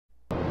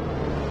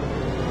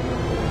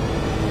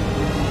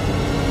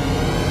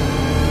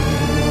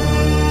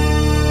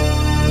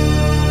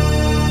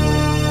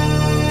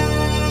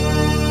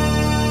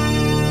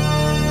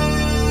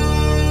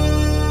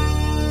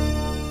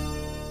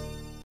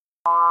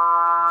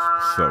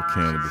What's up,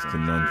 Cannabis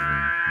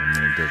Conundrum?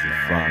 My man Desert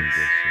Fox,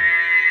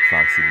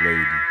 Foxy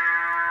Lady.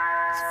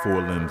 It's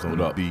Four Limbs on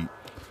the beat.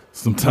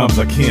 Sometimes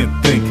I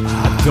can't think,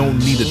 I don't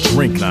need a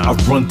drink. I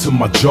run to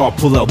my jar,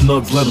 pull out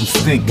nugs, let them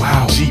stink.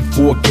 Wow.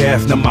 G4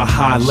 gas, now my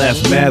high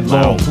lasts mad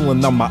long.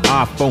 Pulling out my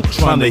iPhone,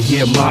 trying to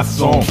hear my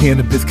song.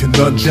 Cannabis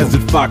Conundrum,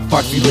 Desert Fox,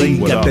 Foxy Lady.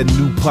 Got that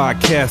new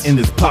podcast, and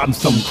it's plotting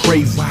something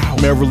crazy. Wow.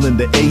 Maryland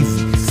the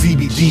AZ,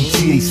 CBD,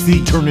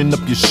 THC, turning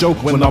up your show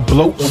when I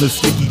blow on a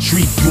sticky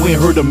treat. You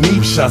ain't heard of me?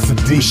 Rashad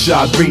Sadiq,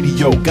 Rashad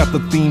Radio. Got the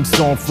theme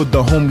song for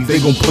the homies, they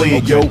gon' play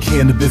it, yo.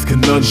 Cannabis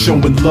Conundrum,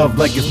 showing love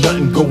like it's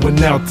nothing,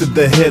 going out to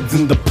the heads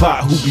in the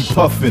pot who be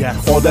puffin'.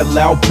 All that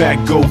loud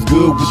pack goes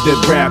good with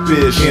that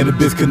rap-ish.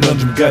 Cannabis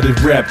Conundrum got it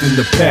wrapped in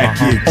the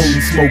package.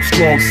 Only smoke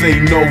strong, say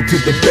no to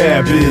the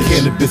bad bitch.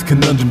 Cannabis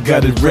Conundrum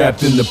got it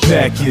wrapped in the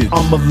package.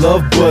 I'm a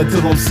love bud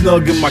till I'm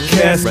snug in my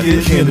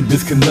casket.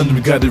 Cannabis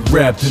Conundrum got it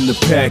wrapped in the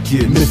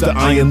package. Mr.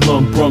 Iron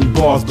Lung brung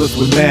bars blessed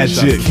with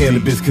magic.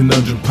 Cannabis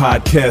Conundrum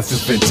podcast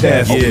is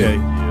fantastic.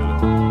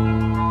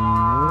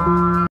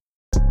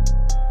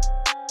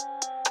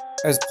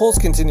 As polls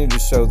continue to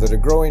show that a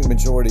growing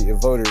majority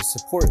of voters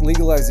support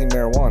legalizing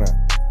marijuana,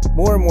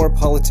 more and more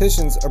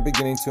politicians are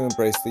beginning to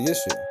embrace the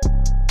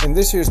issue. And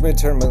this year's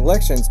midterm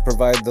elections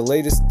provide the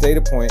latest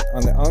data point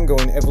on the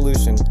ongoing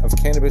evolution of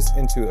cannabis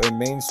into a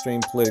mainstream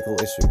political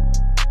issue.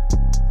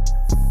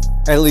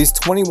 At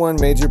least 21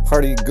 major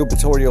party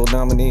gubernatorial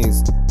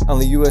nominees on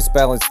the U.S.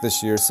 ballots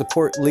this year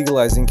support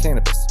legalizing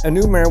cannabis. A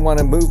new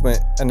marijuana movement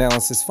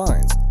analysis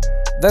finds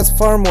that's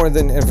far more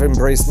than have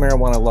embraced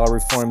marijuana law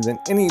reform than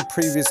any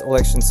previous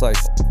election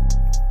cycle.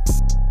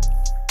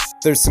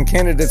 There's some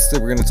candidates that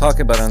we're going to talk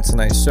about on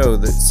tonight's show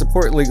that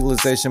support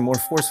legalization more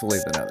forcefully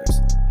than others.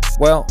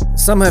 While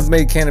some have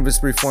made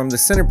cannabis reform the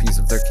centerpiece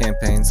of their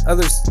campaigns,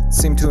 others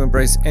seem to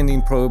embrace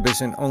ending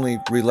prohibition only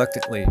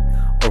reluctantly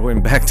or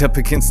when backed up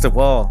against a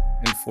wall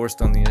and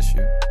forced on the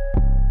issue.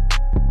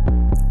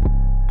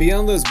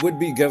 Beyond those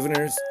would-be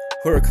governors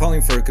who are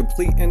calling for a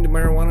complete end to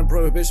marijuana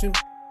prohibition,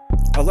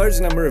 a large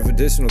number of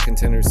additional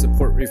contenders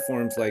support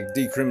reforms like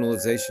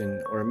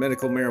decriminalization or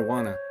medical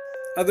marijuana.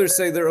 Others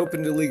say they're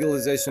open to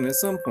legalization at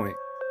some point.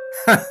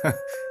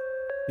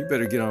 You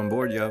better get on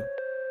board, yo.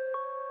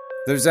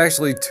 There's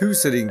actually two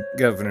sitting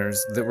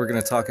governors that we're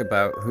going to talk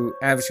about who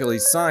actually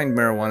signed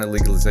marijuana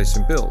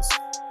legalization bills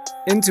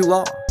into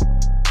law.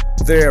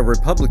 They are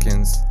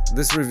Republicans.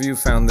 This review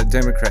found that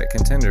Democrat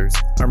contenders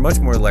are much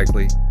more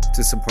likely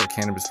to support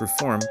cannabis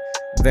reform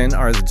than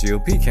are the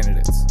GOP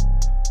candidates.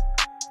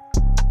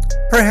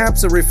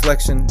 Perhaps a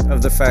reflection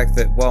of the fact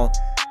that while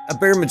a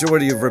bare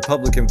majority of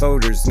Republican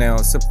voters now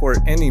support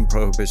ending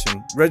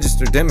prohibition,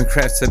 registered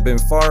Democrats have been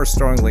far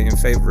strongly in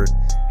favor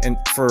and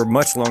for a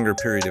much longer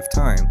period of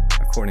time,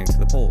 according to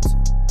the polls.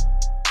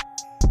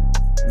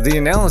 The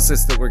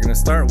analysis that we're going to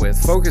start with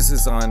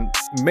focuses on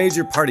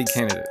major party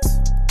candidates.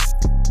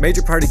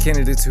 Major party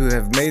candidates who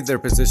have made their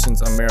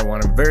positions on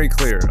marijuana very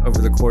clear over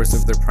the course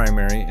of their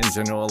primary and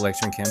general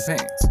election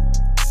campaigns.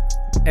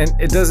 And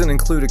it doesn't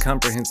include a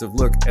comprehensive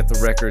look at the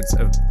records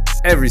of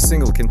every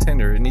single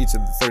contender in each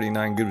of the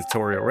 39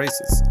 gubernatorial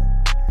races.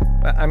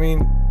 I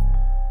mean,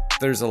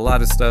 there's a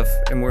lot of stuff,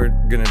 and we're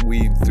gonna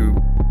weed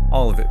through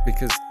all of it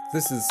because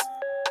this is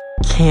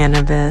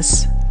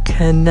Cannabis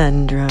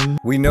Conundrum.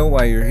 We know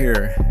why you're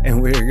here,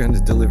 and we're going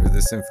to deliver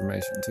this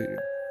information to you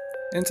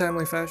in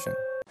timely fashion.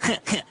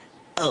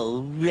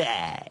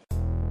 Alright.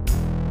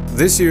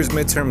 This year's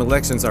midterm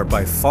elections are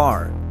by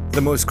far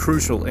the most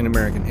crucial in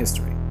American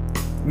history.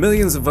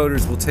 Millions of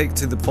voters will take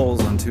to the polls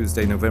on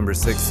Tuesday, November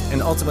 6th,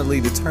 and ultimately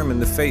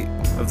determine the fate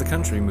of the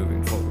country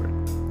moving forward.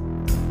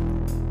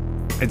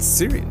 It's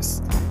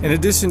serious. In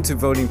addition to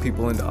voting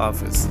people into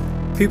office,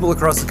 people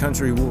across the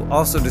country will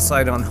also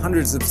decide on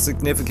hundreds of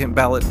significant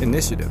ballot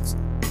initiatives,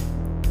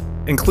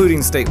 including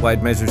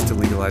statewide measures to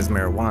legalize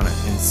marijuana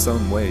in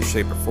some way,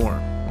 shape, or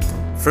form.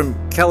 From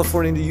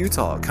California to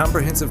Utah,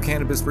 comprehensive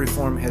cannabis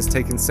reform has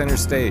taken center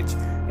stage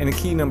in a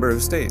key number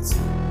of states.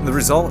 The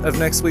result of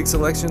next week's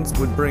elections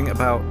would bring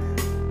about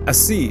a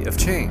sea of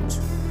change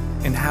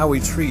in how we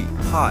treat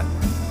pot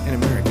in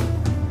America.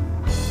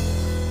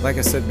 Like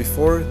I said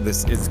before,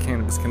 this is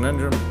Cannabis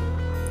Conundrum.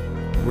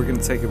 We're going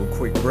to take a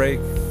quick break.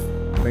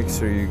 Make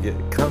sure you get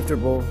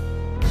comfortable,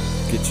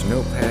 get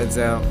your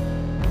notepads out,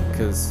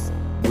 because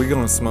we're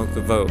going to smoke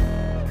the vote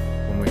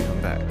when we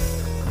come back.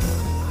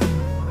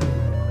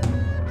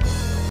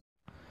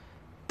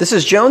 This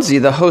is Jonesy,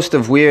 the host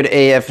of Weird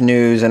AF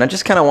News, and I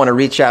just kind of want to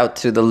reach out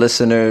to the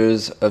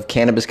listeners of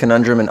Cannabis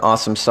Conundrum and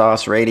Awesome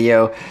Sauce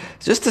Radio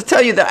just to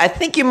tell you that I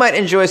think you might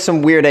enjoy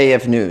some Weird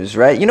AF News,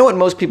 right? You know what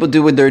most people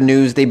do with their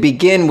news? They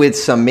begin with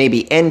some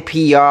maybe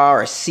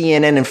NPR or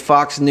CNN and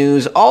Fox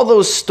News, all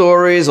those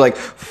stories like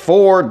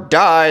Ford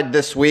died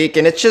this week,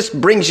 and it just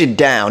brings you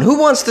down. Who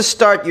wants to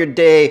start your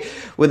day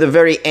with a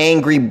very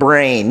angry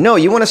brain? No,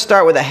 you want to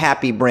start with a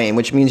happy brain,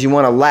 which means you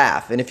want to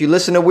laugh. And if you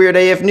listen to Weird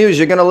AF News,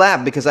 you're going to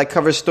laugh because I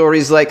cover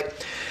stories like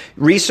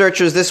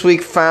researchers this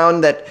week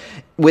found that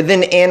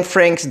Within Anne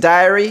Frank's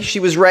diary, she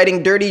was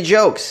writing dirty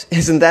jokes.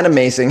 Isn't that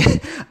amazing?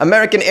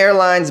 American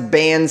Airlines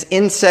bans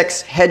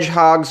insects,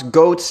 hedgehogs,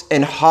 goats,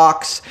 and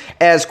hawks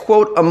as,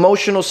 quote,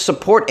 emotional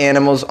support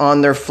animals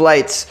on their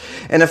flights.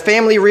 And a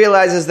family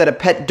realizes that a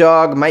pet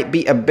dog might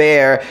be a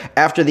bear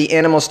after the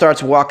animal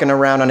starts walking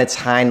around on its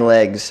hind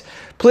legs.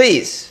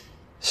 Please,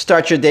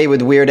 start your day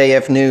with Weird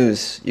AF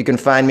News. You can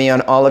find me on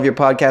all of your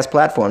podcast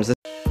platforms.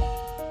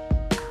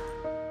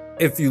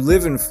 If you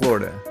live in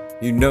Florida,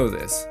 you know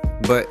this,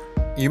 but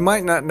you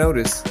might not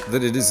notice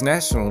that it is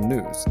national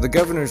news. The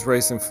governor's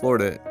race in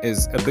Florida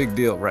is a big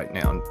deal right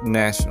now,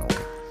 nationally.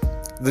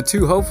 The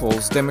two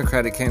hopefuls,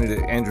 Democratic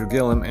candidate Andrew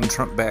Gillum and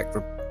Trump-backed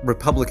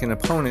Republican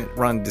opponent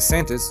Ron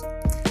DeSantis,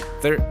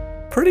 they're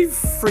pretty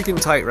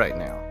freaking tight right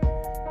now.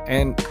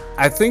 And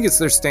I think it's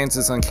their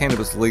stances on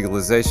cannabis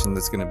legalization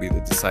that's going to be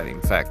the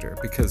deciding factor,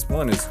 because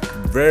one is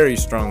very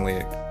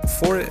strongly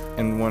for it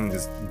and one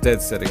is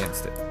dead set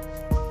against it.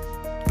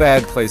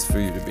 Bad place for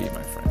you to be,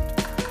 my friend.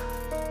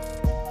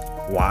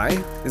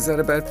 Why is that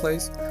a bad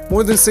place?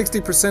 More than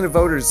 60% of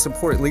voters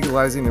support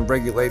legalizing and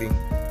regulating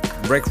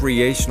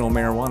recreational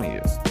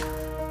marijuana use.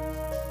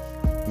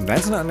 And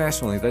that's not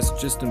nationally, that's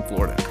just in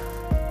Florida.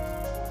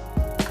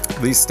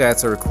 These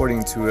stats are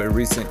according to a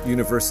recent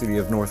University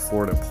of North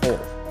Florida poll.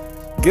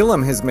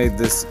 Gillum has made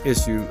this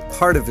issue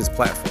part of his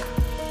platform,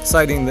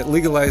 citing that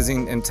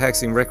legalizing and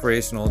taxing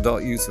recreational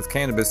adult use of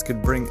cannabis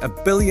could bring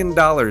 $1 billion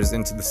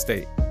into the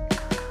state.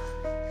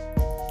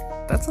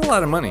 That's a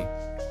lot of money.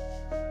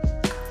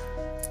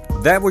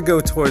 That would go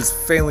towards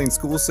failing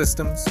school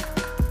systems.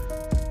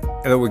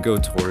 And that would go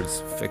towards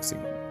fixing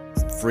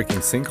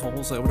freaking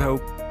sinkholes, I would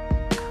hope.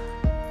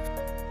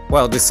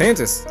 While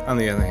DeSantis, on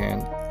the other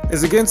hand,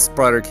 is against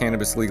broader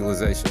cannabis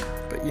legalization.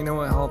 But you know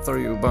what? I'll throw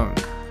you a bone.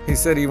 He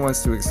said he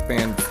wants to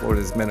expand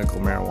Florida's medical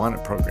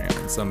marijuana program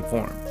in some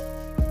form.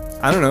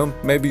 I don't know,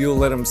 maybe you'll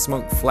let them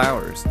smoke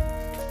flowers.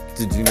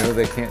 Did you know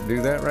they can't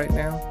do that right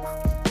now?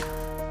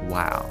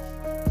 Wow.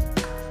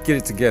 Get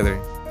it together.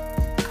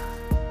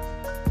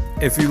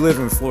 If you live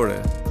in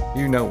Florida,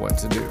 you know what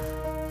to do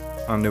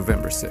on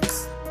November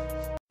 6th.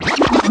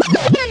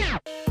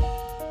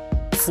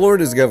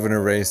 Florida's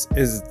governor race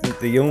is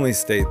the only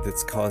state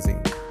that's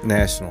causing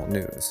national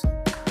news.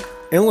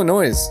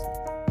 Illinois is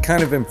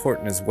kind of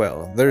important as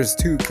well. There's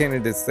two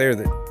candidates there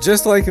that,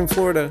 just like in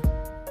Florida,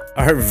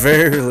 are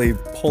very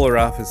polar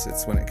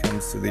opposites when it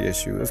comes to the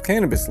issue of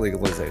cannabis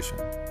legalization.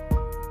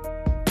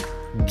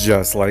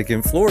 Just like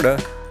in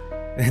Florida,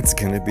 it's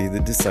going to be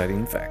the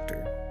deciding factor.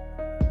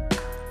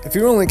 If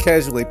you're only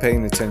casually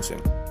paying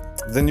attention,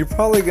 then you're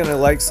probably going to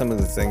like some of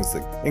the things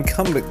that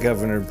incumbent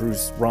Governor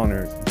Bruce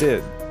Rauner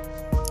did.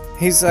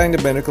 He signed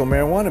a medical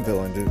marijuana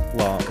bill into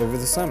law over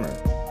the summer,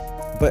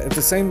 but at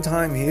the same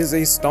time, he is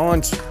a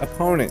staunch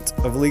opponent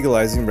of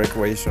legalizing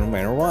recreational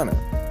marijuana.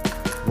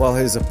 While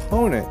his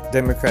opponent,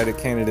 Democratic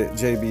candidate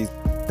J.B.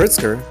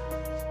 Pritzker,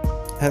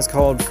 has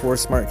called for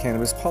smart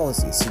cannabis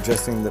policy,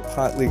 suggesting that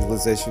pot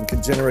legalization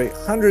could generate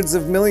hundreds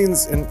of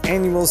millions in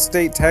annual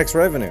state tax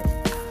revenue.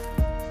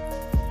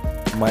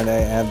 Might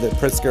I add that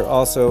Pritzker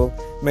also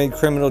made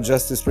criminal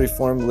justice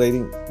reform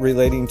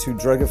relating to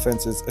drug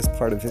offenses as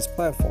part of his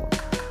platform.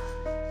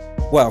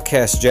 While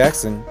Cash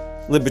Jackson,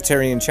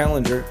 Libertarian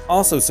challenger,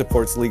 also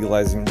supports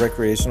legalizing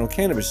recreational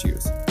cannabis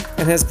use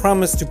and has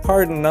promised to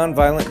pardon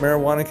nonviolent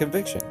marijuana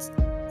convictions.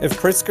 If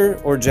Pritzker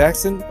or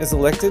Jackson is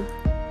elected,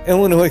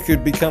 Illinois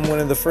could become one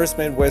of the first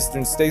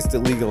Midwestern states to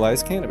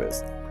legalize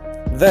cannabis.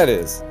 That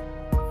is,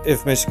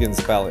 if Michigan's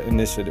ballot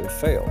initiative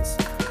fails.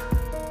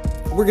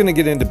 We're going to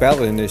get into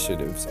ballot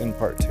initiatives in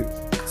part 2,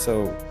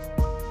 so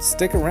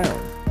stick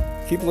around.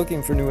 Keep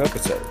looking for new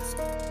episodes,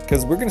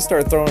 because we're going to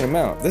start throwing them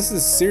out. This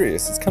is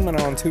serious. It's coming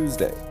on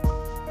Tuesday.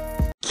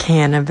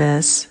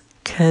 Cannabis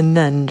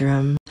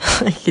conundrum.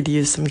 I could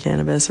use some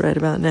cannabis right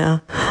about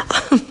now.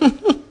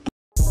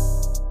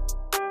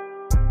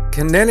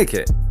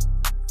 Connecticut.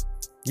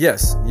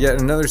 Yes,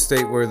 yet another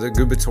state where the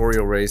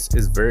gubernatorial race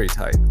is very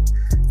tight.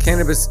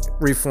 Cannabis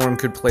reform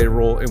could play a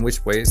role in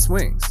which way it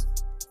swings.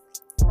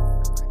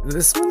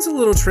 This one's a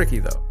little tricky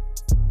though.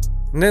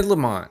 Ned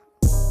Lamont,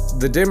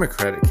 the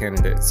Democratic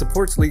candidate,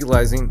 supports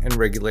legalizing and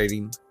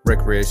regulating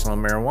recreational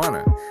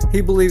marijuana.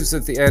 He believes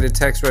that the added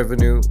tax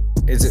revenue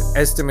is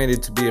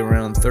estimated to be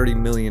around $30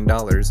 million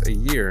a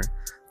year,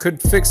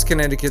 could fix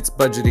Connecticut's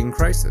budgeting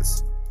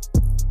crisis.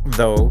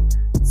 Though,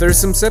 there's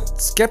some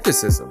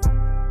skepticism.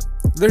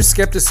 There's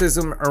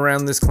skepticism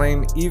around this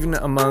claim even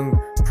among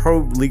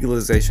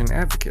pro-legalization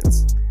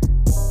advocates.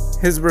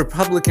 His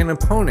Republican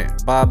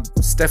opponent, Bob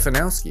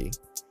Stefanowski,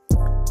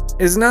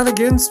 is not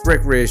against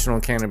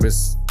recreational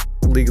cannabis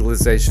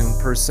legalization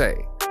per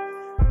se,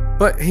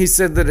 but he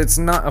said that it's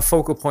not a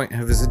focal point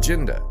of his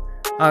agenda.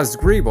 Oz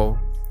Griebel,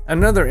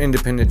 another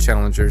independent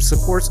challenger,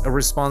 supports a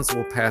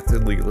responsible path to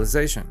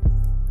legalization.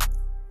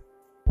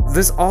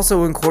 This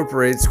also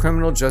incorporates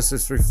criminal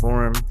justice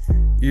reform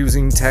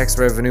using tax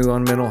revenue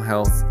on mental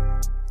health,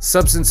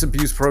 substance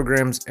abuse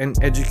programs,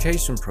 and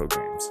education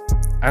programs.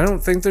 I don't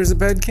think there's a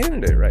bad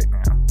candidate right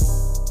now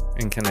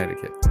in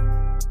Connecticut.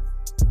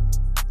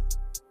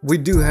 We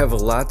do have a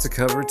lot to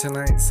cover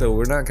tonight, so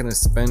we're not going to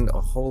spend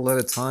a whole lot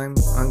of time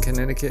on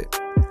Connecticut,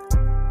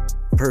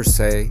 per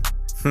se.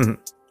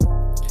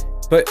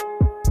 But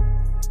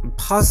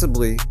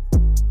possibly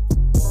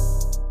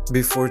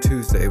before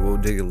Tuesday, we'll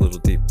dig a little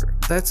deeper.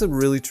 That's a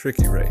really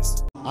tricky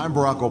race. I'm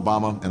Barack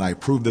Obama, and I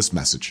approve this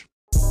message.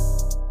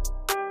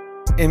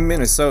 In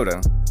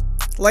Minnesota,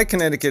 like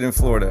Connecticut and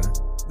Florida,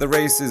 the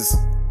race is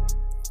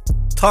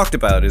talked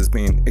about as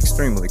being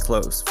extremely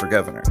close for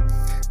governor.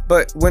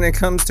 But when it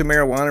comes to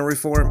marijuana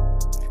reform,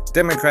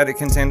 Democratic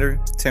contender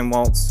Tim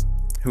Walz,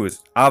 who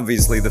is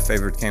obviously the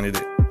favored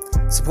candidate,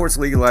 supports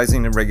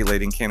legalizing and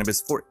regulating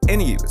cannabis for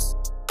any use,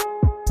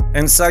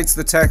 and cites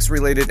the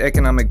tax-related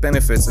economic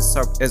benefits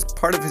as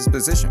part of his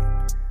position.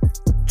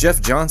 Jeff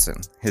Johnson,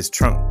 his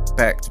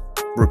Trump-backed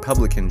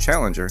Republican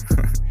challenger,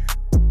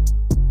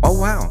 oh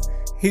wow,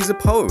 he's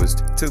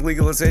opposed to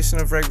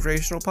legalization of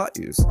recreational pot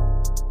use.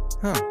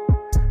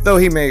 Though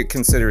he may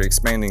consider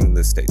expanding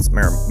the state's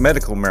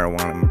medical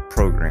marijuana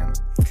program.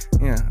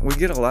 Yeah, we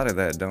get a lot of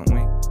that, don't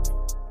we?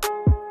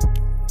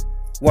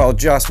 While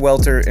Josh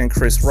Welter and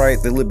Chris Wright,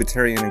 the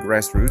Libertarian and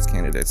grassroots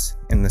candidates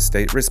in the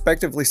state,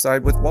 respectively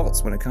side with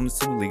Walz when it comes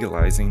to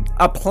legalizing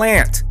a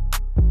plant.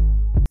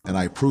 And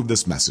I approve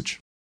this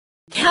message.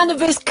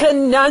 Cannabis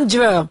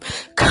Conundrum.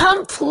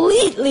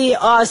 Completely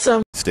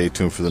awesome. Stay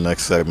tuned for the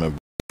next segment.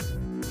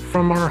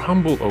 From our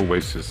humble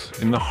oasis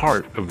in the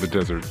heart of the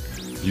desert,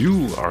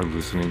 you are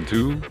listening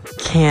to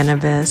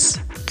Cannabis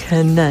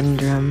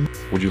Conundrum.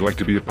 Would you like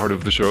to be a part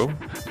of the show?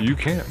 You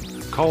can.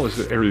 Call us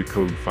at area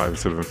code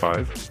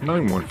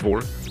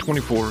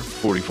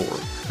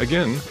 575-914-2444.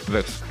 Again,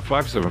 that's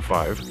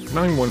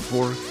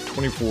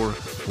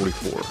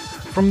 575-914-2444.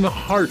 From the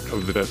heart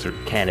of the desert,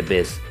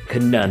 Cannabis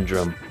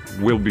Conundrum.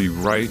 We'll be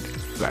right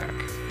back.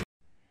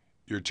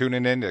 You're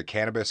tuning in to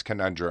Cannabis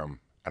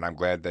Conundrum, and I'm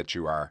glad that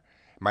you are.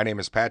 My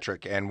name is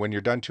Patrick, and when you're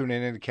done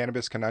tuning in to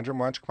Cannabis Conundrum,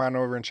 why don't you come on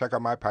over and check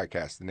out my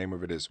podcast. The name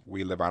of it is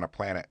We Live on a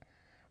Planet.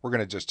 We're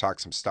going to just talk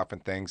some stuff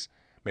and things.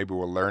 Maybe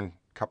we'll learn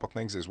a couple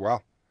things as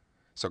well.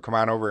 So come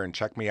on over and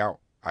check me out.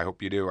 I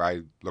hope you do.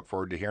 I look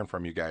forward to hearing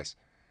from you guys.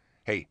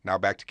 Hey, now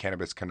back to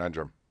Cannabis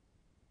Conundrum.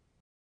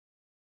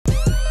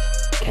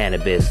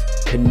 Cannabis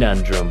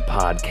Conundrum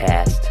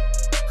Podcast.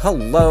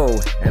 Hello,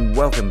 and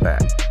welcome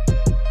back.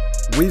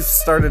 We've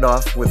started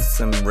off with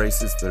some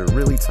races that are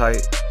really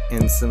tight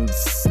in some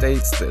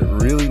states that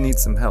really need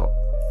some help.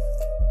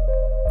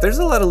 There's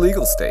a lot of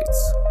legal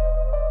states.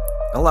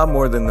 A lot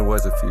more than there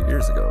was a few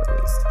years ago, at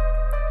least.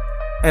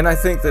 And I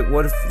think that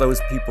what if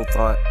those people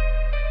thought,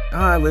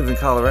 I live in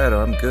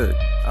Colorado, I'm good.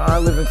 I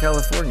live in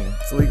California,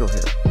 it's legal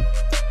here.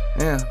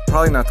 Yeah,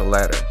 probably not the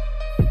latter,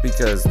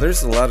 because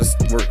there's a lot of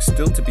work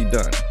still to be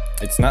done.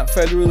 It's not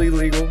federally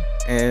legal,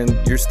 and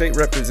your state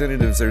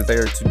representatives are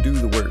there to do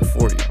the work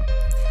for you.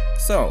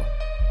 So,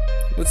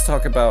 let's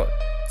talk about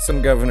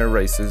some governor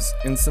races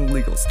in some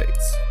legal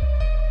states.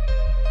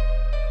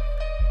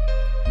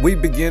 We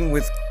begin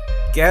with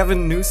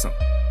Gavin Newsom.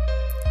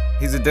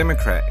 He's a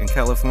Democrat in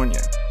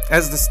California.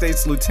 As the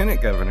state's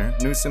lieutenant governor,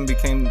 Newsom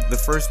became the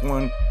first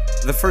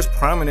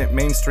prominent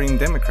mainstream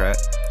Democrat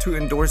to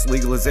endorse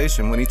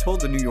legalization when he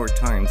told the New York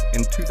Times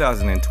in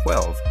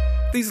 2012,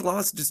 "These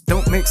laws just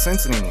don't make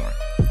sense anymore.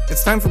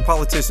 It's time for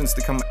politicians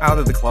to come out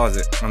of the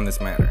closet on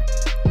this matter."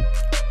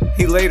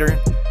 He later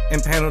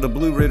impaneled a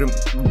Blue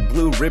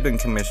Ribbon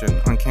Commission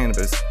on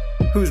cannabis,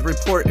 whose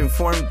report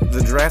informed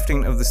the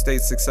drafting of the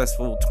state's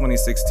successful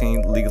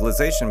 2016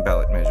 legalization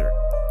ballot measure,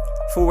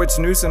 for which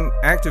Newsom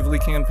actively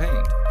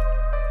campaigned.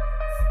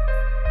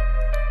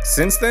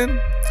 Since then,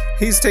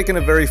 he's taken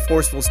a very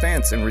forceful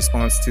stance in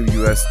response to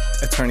U.S.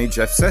 Attorney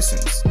Jeff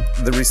Sessions,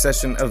 the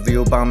recession of the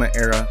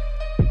Obama-era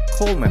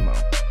Cole memo,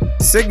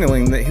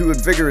 signaling that he would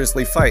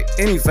vigorously fight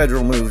any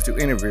federal move to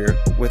interfere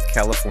with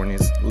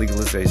California's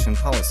legalization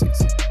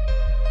policies.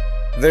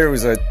 There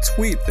was a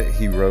tweet that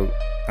he wrote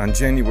on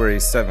January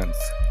 7th,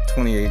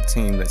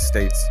 2018 that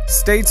states,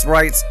 "States'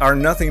 rights are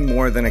nothing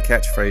more than a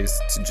catchphrase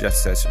to Jeff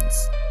Sessions.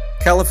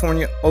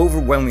 California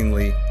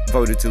overwhelmingly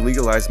voted to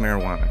legalize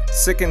marijuana,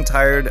 sick and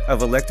tired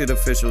of elected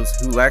officials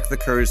who lack the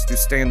courage to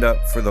stand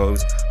up for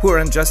those who are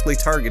unjustly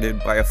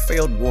targeted by a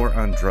failed war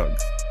on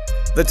drugs.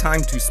 The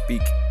time to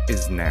speak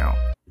is now."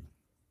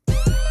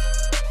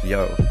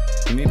 Yo,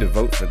 you need to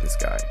vote for this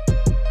guy.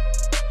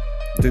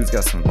 Dude's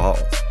got some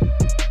balls.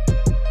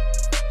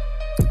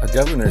 A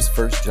governor's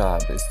first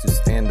job is to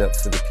stand up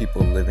for the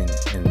people living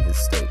in his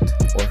state,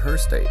 or her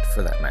state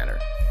for that matter.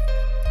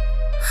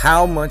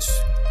 How much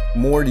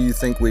more do you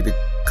think we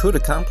could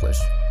accomplish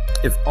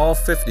if all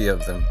 50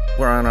 of them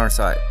were on our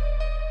side?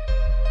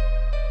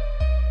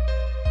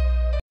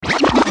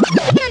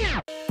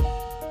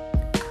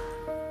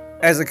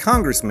 As a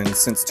congressman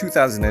since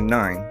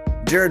 2009,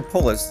 Jared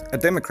Polis, a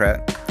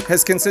Democrat,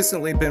 has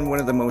consistently been one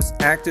of the most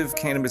active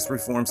cannabis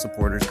reform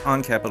supporters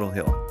on Capitol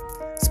Hill,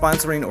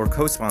 sponsoring or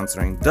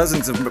co-sponsoring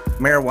dozens of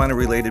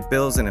marijuana-related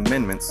bills and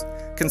amendments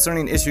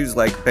concerning issues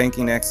like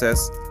banking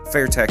access,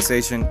 fair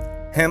taxation,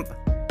 hemp,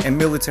 and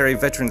military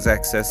veterans'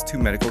 access to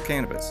medical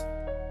cannabis.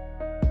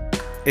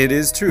 It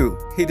is true,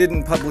 he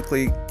didn't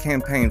publicly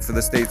campaign for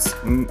the state's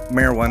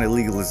marijuana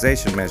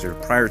legalization measure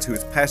prior to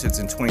its passage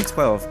in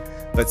 2012,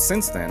 but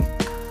since then,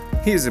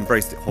 he has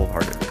embraced it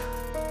wholeheartedly.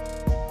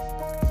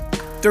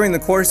 During the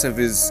course of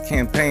his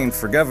campaign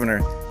for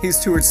governor, he's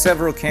toured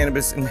several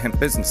cannabis and hemp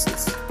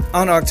businesses.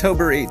 On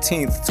October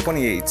 18th,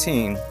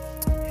 2018,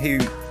 he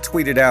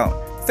tweeted out,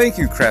 "Thank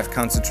you, Craft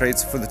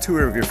Concentrates, for the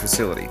tour of your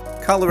facility.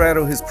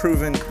 Colorado has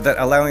proven that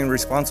allowing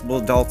responsible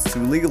adults to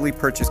legally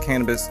purchase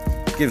cannabis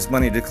gives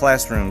money to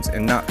classrooms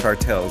and not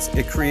cartels.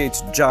 It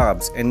creates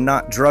jobs and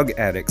not drug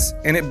addicts,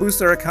 and it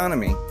boosts our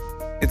economy.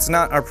 It's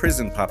not our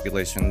prison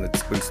population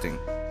that's boosting.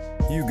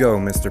 You go,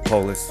 Mr.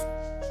 Polis."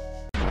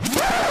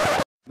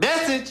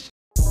 Message!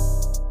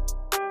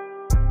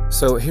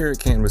 So here at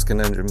Cannabis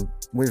Conundrum,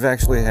 we've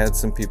actually had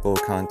some people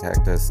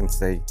contact us and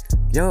say,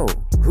 "Yo,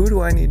 who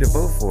do I need to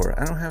vote for?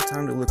 I don't have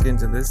time to look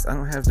into this. I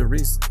don't have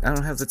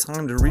the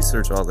time to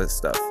research all this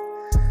stuff."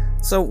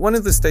 So one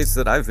of the states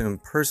that I've been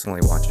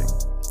personally watching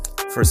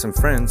for some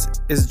friends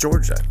is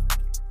Georgia.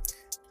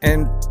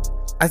 And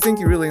I think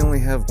you really only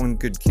have one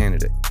good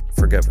candidate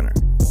for governor.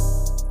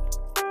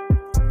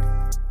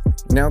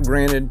 Now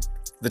granted,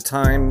 the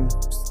timeline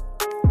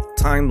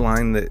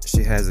that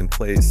she has in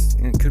place,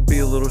 it could be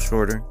a little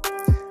shorter,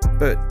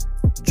 but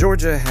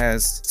Georgia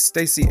has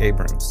Stacey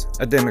Abrams,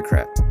 a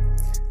Democrat.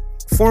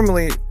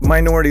 Formerly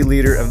minority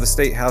leader of the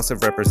State House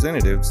of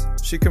Representatives,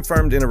 she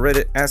confirmed in a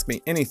Reddit Ask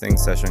Me Anything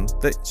session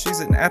that she's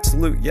an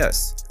absolute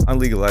yes on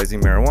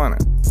legalizing marijuana,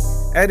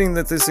 adding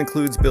that this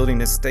includes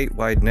building a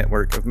statewide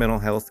network of mental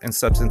health and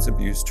substance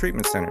abuse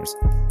treatment centers.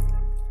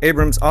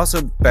 Abrams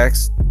also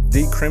backs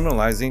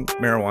decriminalizing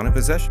marijuana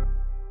possession.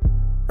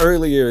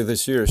 Earlier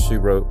this year, she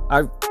wrote,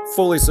 "I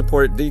fully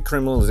support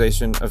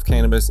decriminalization of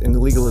cannabis and the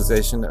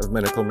legalization of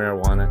medical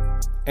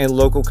marijuana and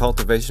local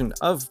cultivation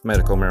of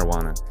medical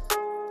marijuana.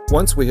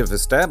 Once we have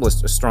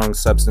established a strong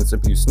substance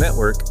abuse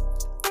network,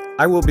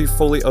 I will be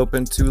fully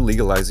open to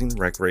legalizing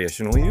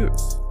recreational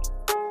use."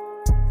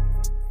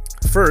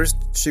 First,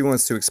 she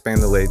wants to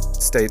expand the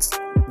state's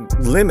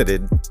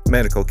limited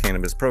medical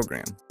cannabis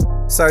program,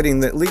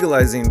 citing that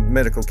legalizing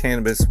medical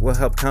cannabis will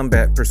help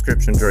combat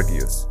prescription drug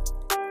use.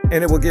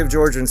 And it will give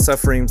Georgians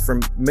suffering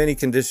from many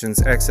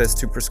conditions access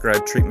to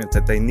prescribed treatment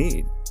that they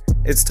need.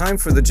 It's time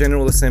for the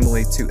General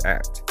Assembly to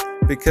act,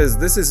 because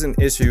this issue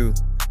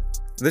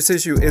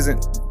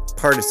isn't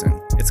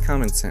partisan, it's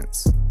common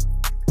sense.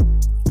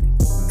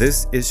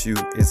 This issue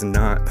is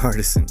not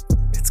partisan,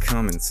 it's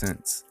common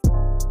sense.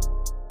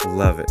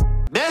 Love it.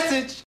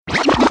 Message!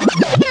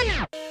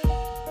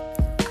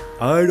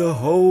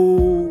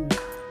 Idaho!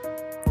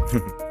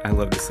 I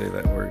love to say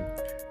that word.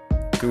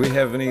 Do we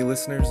have any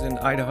listeners in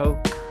Idaho?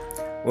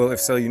 Well,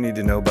 if so, you need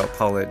to know about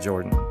Paulette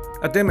Jordan,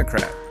 a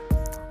Democrat,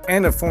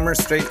 and a former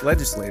state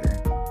legislator,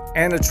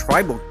 and a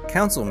tribal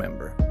council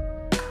member.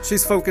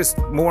 She's focused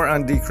more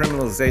on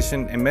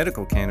decriminalization and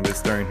medical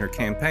cannabis during her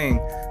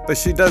campaign, but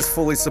she does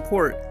fully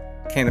support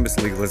cannabis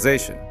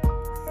legalization.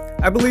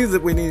 I believe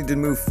that we need to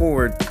move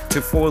forward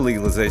to full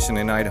legalization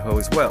in Idaho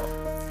as well.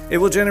 It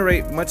will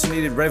generate much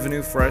needed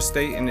revenue for our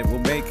state, and it will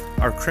make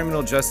our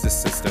criminal justice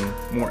system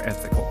more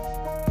ethical.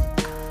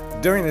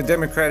 During the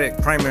Democratic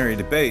primary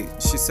debate,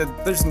 she said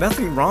there's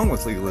nothing wrong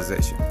with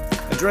legalization.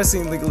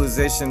 Addressing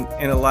legalization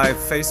in a live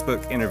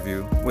Facebook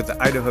interview with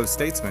the Idaho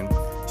Statesman,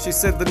 she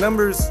said the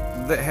numbers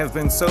that have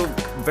been so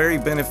very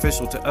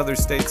beneficial to other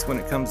states when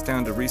it comes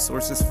down to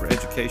resources for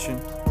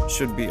education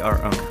should be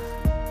our own.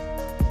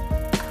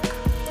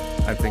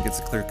 I think it's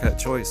a clear-cut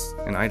choice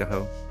in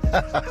Idaho.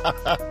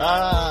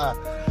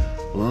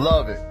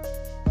 Love it.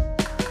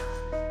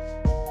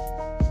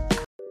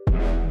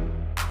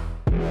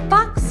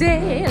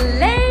 Foxy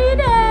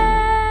Lady!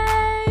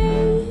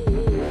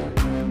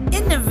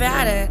 In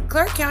Nevada,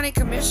 Clark County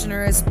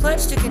Commissioner has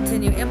pledged to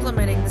continue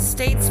implementing the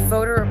state's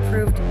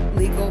voter-approved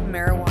legal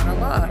marijuana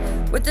law,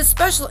 with a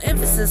special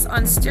emphasis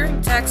on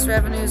steering tax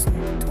revenues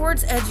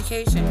towards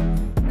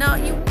education. Now,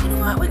 you know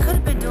what? We could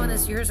have been doing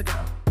this years ago.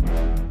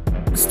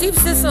 Steve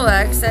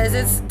Sisolak says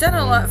it's done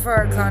a lot for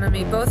our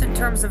economy, both in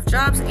terms of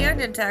jobs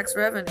and in tax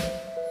revenue.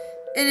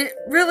 And it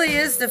really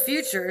is the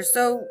future,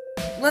 so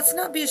let's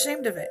not be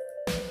ashamed of it.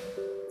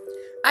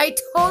 I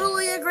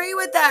totally agree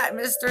with that,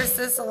 Mr.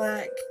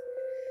 Sisolak.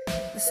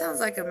 This sounds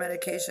like a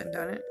medication,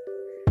 don't it?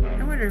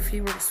 I wonder if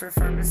he works for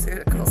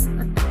pharmaceuticals.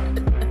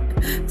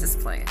 Just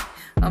playing.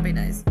 I'll be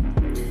nice.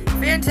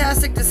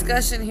 Fantastic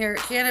discussion here at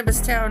Cannabis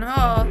Town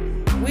Hall.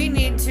 We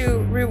need to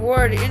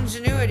reward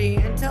ingenuity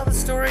and tell the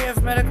story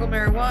of medical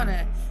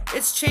marijuana.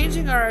 It's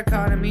changing our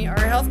economy, our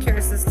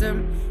healthcare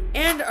system,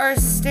 and our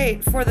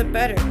state for the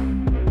better.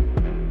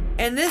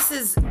 And this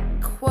is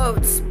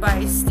quotes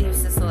by Steve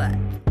Sisolak.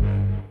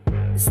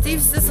 Steve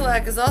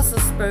Sisolak has also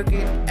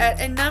spoken at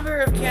a number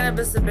of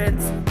cannabis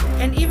events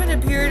and even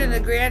appeared in the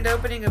grand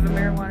opening of a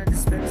marijuana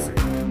dispensary.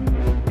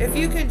 If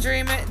you can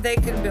dream it, they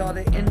can build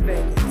it in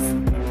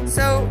Vegas.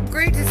 So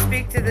great to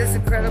speak to this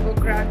incredible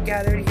crowd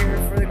gathered here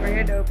for the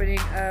grand opening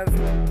of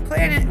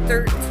Planet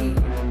 13.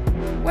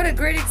 What a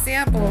great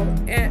example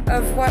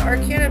of what our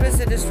cannabis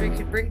industry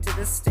could bring to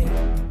this state.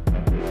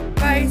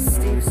 But by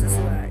Steve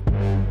Sisolak.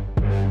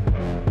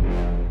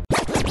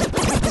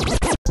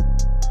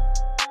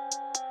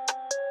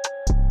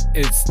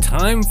 It's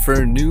time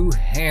for New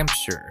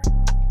Hampshire.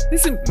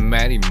 Isn't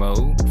Matty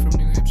Moe from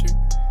New Hampshire?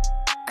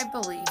 I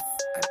believe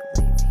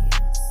he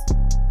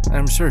is.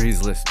 I'm sure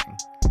he's listening.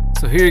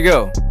 So here you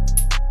go.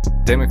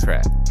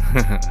 Democrat.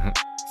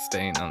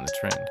 Staying on the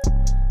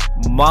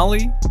trend.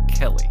 Molly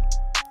Kelly.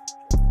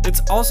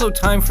 It's also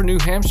time for New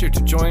Hampshire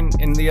to join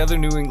in the other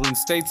New England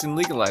states in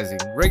legalizing,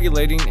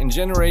 regulating, and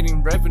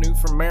generating revenue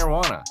from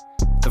marijuana,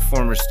 the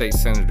former state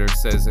senator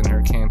says in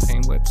her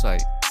campaign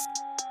website.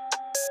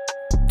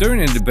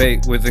 During a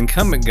debate with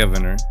incumbent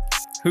governor,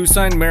 who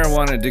signed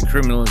marijuana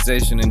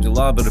decriminalization into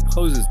law but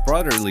opposes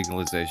broader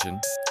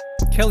legalization,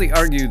 Kelly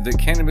argued that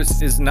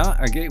cannabis is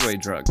not a gateway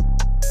drug.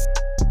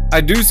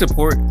 I do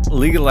support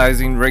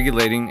legalizing,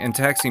 regulating, and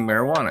taxing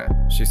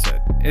marijuana, she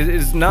said. It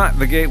is not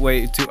the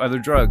gateway to other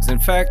drugs. In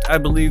fact, I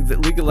believe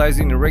that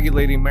legalizing and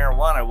regulating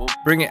marijuana will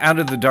bring it out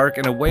of the dark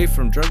and away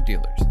from drug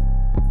dealers.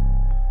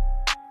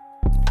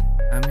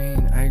 I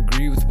mean, I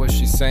agree with what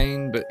she's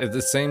saying, but at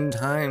the same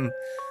time,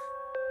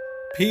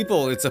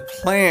 people, it's a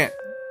plant.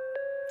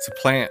 It's a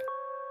plant.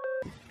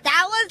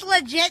 That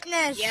was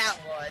legitness. Yeah, it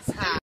was,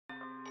 huh?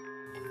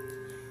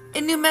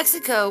 In New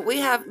Mexico, we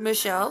have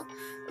Michelle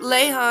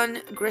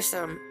Lejon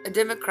Grissom, a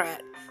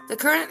Democrat. The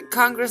current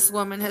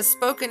congresswoman has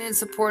spoken in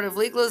support of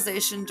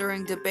legalization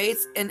during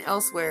debates and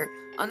elsewhere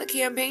on the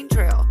campaign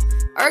trail,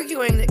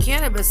 arguing that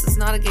cannabis is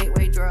not a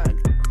gateway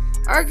drug.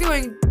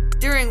 Arguing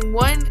during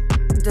one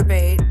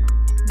debate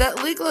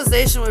that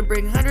legalization would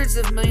bring hundreds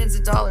of millions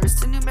of dollars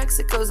to New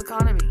Mexico's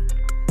economy.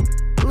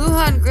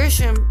 Lejon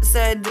Grissom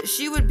said that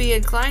she would be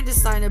inclined to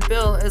sign a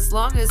bill as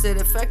long as it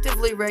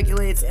effectively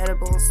regulates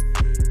edibles,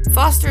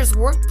 fosters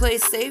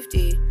workplace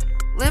safety,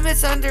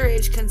 limits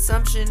underage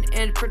consumption,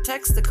 and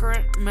protects the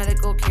current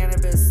medical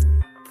cannabis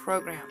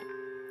program.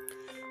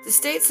 The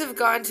states have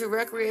gone to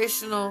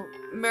recreational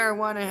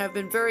marijuana have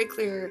been very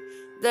clear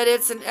that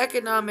it's an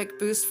economic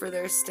boost for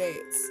their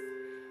states.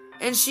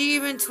 And she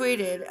even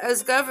tweeted,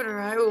 "As governor,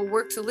 I will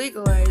work to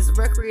legalize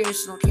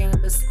recreational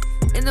cannabis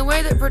in the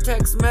way that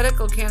protects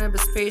medical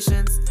cannabis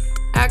patients,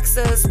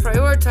 access,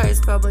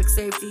 prioritize public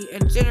safety,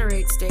 and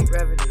generate state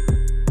revenue."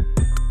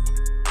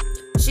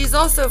 She's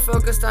also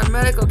focused on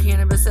medical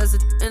cannabis as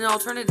an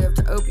alternative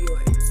to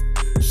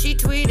opioids. She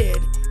tweeted,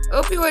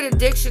 "Opioid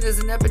addiction is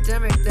an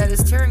epidemic that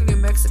is tearing New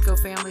Mexico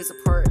families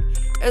apart.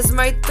 As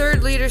my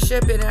third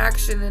Leadership in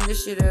Action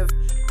initiative,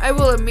 I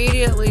will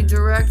immediately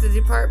direct the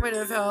Department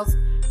of Health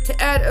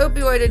to add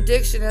opioid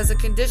addiction as a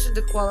condition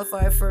to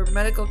qualify for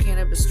medical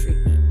cannabis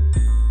treatment."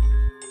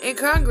 In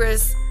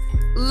Congress,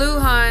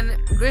 Lejon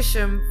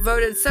Grissom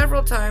voted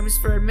several times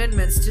for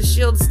amendments to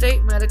shield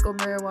state medical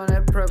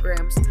marijuana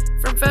programs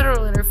from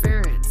federal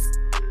interference,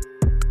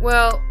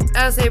 well,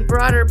 as a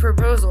broader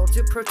proposal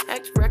to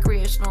protect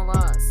recreational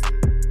laws.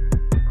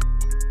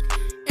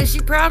 And she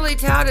proudly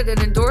touted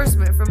an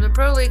endorsement from the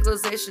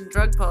Pro-Legalization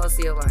Drug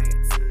Policy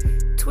Alliance,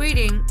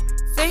 tweeting,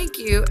 "Thank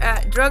you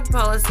at Drug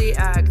Policy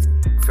Act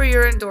for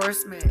your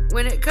endorsement.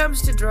 When it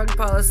comes to drug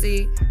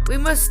policy, we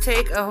must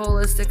take a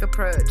holistic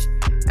approach.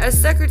 As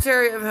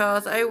Secretary of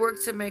Health, I work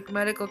to make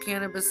medical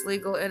cannabis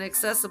legal and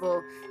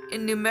accessible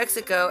in New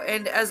Mexico,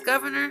 and as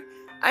governor,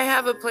 I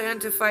have a plan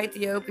to fight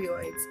the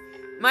opioids.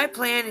 My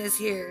plan is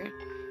here,"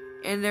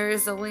 and there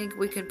is a link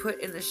we can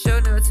put in the show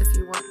notes if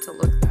you want to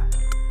look that up.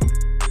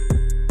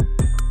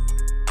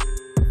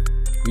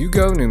 You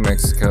go, New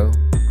Mexico.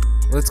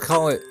 Let's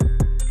call it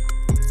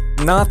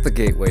not the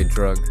gateway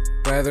drug,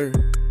 rather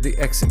the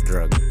exit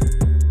drug.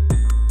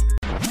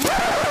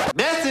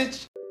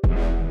 Message!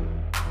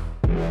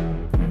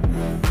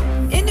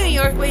 In New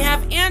York, we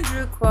have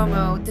Andrew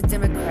Cuomo, the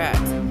Democrat.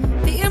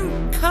 The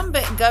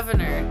incumbent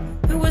governor,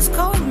 who was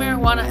calling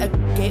marijuana a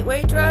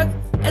gateway drug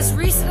as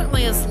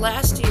recently as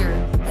last year,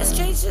 has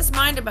changed his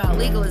mind about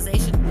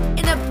legalization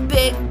in a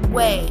big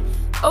way.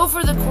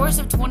 Over the course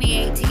of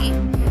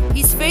 2018,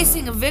 he's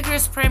facing a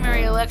vigorous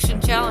primary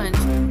election challenge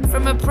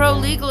from a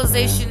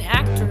pro-legalization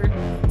actor,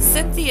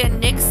 Cynthia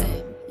Nixon.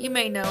 You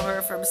may know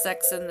her from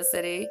Sex and the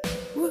City.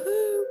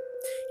 Woohoo!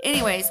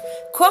 Anyways,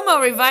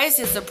 Cuomo revised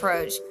his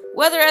approach,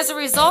 whether as a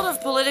result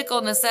of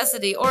political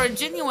necessity or a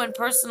genuine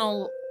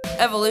personal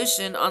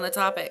evolution on the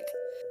topic.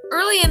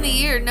 Early in the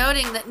year,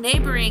 noting that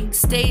neighboring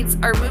states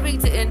are moving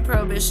to end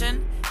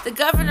prohibition, the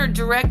governor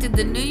directed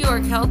the New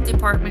York Health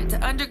Department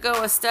to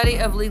undergo a study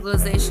of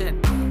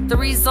legalization, the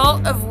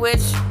result of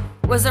which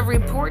was a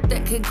report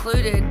that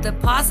concluded the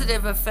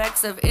positive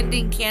effects of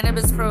ending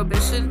cannabis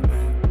prohibition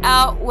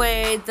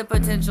outweighed the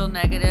potential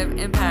negative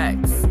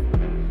impacts.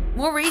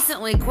 More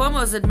recently,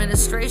 Cuomo's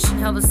administration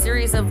held a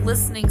series of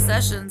listening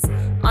sessions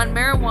on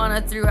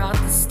marijuana throughout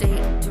the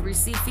state to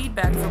receive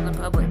feedback from the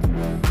public.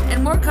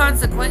 And more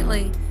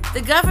consequently, the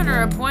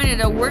governor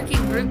appointed a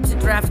working group to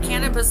draft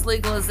cannabis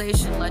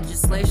legalization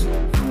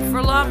legislation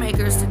for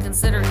lawmakers to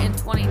consider in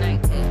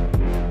 2019.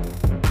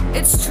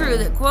 It's true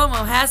that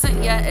Cuomo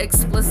hasn't yet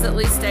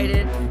explicitly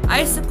stated,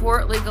 "I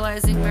support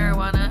legalizing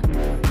marijuana,"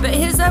 but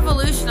his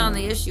evolution on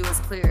the issue is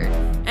clear,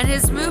 and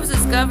his moves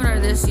as governor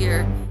this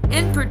year,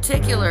 in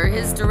particular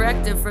his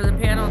directive for the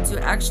panel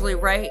to actually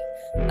write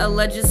a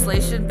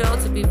legislation bill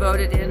to be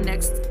voted in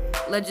next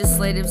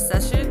legislative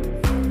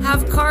session,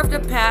 have carved a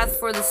path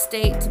for the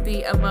state to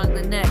be among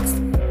the next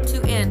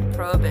to end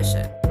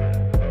prohibition.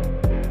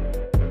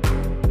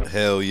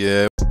 Hell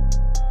yeah.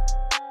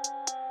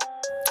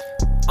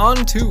 On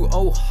to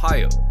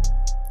Ohio.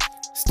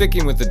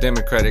 Sticking with the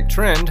Democratic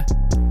trend,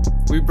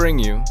 we bring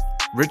you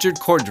Richard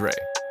Cordray.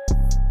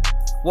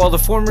 While the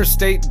former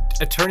state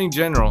attorney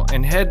general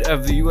and head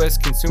of the U.S.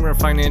 Consumer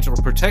Financial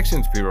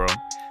Protections Bureau,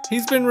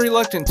 he's been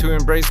reluctant to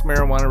embrace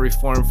marijuana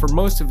reform for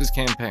most of his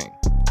campaign.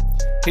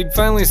 He'd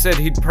finally said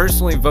he'd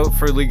personally vote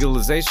for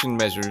legalization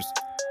measures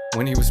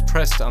when he was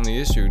pressed on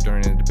the issue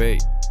during a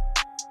debate.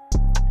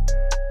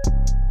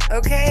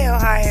 Okay,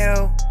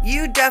 Ohio,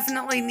 you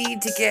definitely need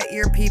to get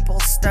your people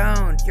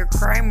stoned. Your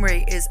crime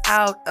rate is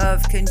out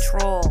of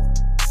control.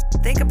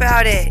 Think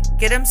about it.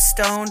 Get them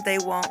stoned, they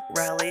won't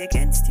rally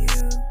against you.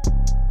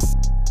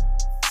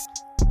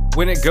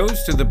 When it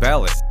goes to the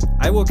ballot,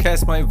 I will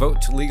cast my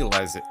vote to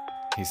legalize it,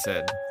 he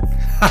said.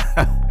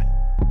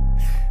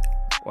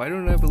 Why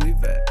don't I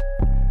believe that?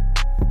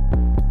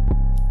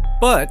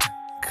 But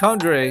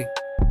Cordray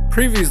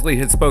previously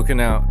had spoken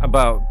out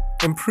about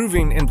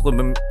improving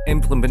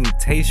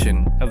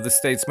implementation of the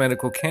state's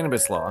medical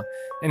cannabis law,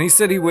 and he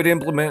said he would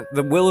implement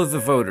the will of the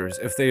voters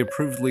if they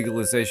approved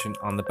legalization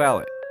on the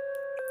ballot.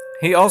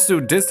 He also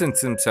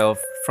distanced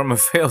himself from a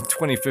failed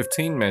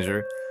 2015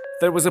 measure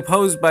that was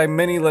opposed by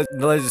many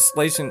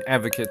legislation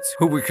advocates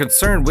who were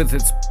concerned with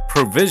its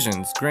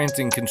provisions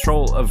granting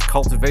control of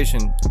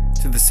cultivation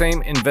to the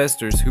same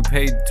investors who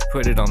paid to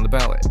put it on the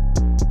ballot.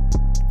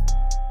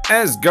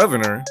 As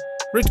governor,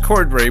 Rich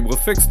Cordray will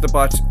fix the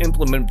botched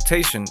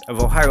implementation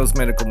of Ohio's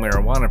medical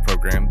marijuana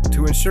program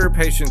to ensure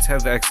patients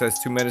have access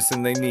to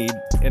medicine they need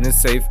in a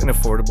safe and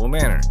affordable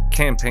manner,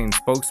 campaign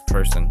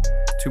spokesperson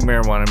to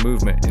marijuana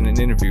movement in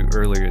an interview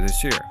earlier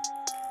this year.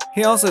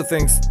 He also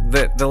thinks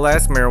that the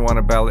last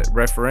marijuana ballot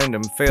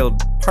referendum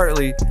failed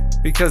partly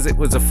because it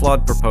was a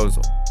flawed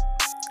proposal.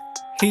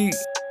 He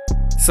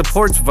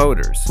supports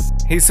voters.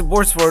 He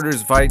supports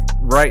voters'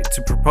 right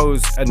to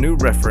propose a new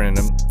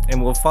referendum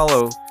and will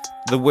follow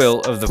the will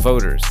of the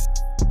voters.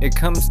 It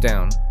comes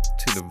down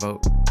to the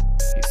vote,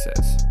 he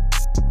says.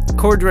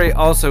 Cordray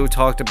also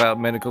talked about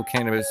medical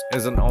cannabis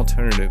as an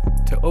alternative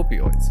to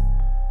opioids.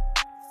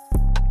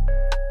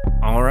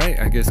 All right,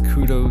 I guess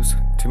kudos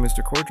to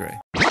Mr. Cordray.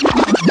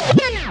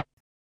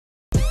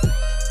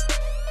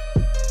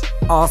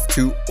 Off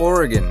to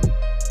Oregon,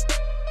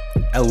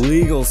 a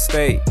legal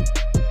state.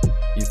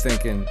 You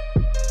thinking,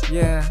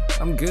 yeah,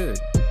 I'm good.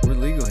 We're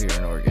legal here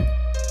in Oregon.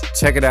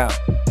 Check it out.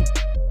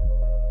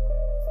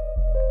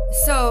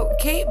 So,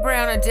 Kate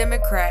Brown, a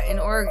Democrat in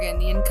Oregon,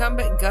 the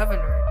incumbent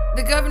governor.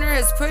 The governor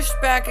has pushed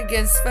back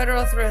against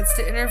federal threats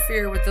to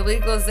interfere with the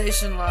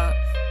legalization law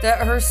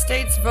that her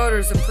state's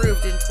voters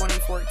approved in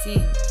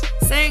 2014,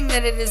 saying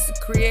that it has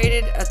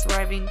created a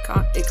thriving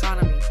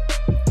economy.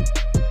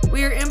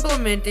 We are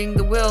implementing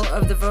the will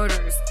of the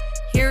voters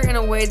here in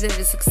a way that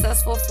is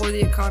successful for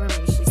the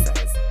economy, she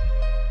says.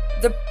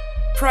 The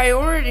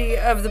priority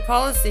of the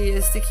policy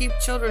is to keep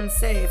children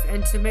safe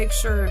and to make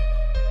sure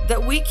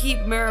that we keep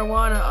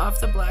marijuana off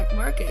the black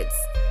markets.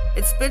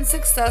 It's been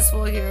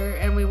successful here,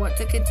 and we want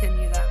to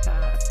continue that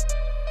path.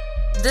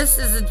 This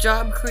is a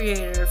job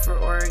creator for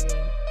Oregon.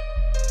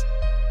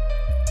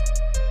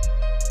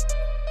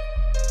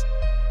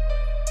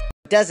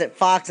 Desert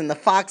Fox and the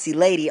Foxy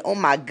Lady. Oh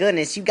my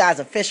goodness, you guys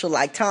official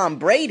like Tom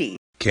Brady.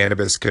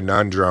 Cannabis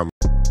Conundrum.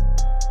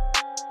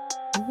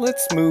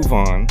 Let's move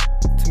on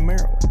to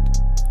Maryland.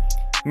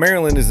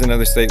 Maryland is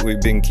another state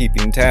we've been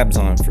keeping tabs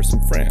on for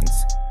some friends.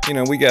 You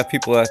know, we got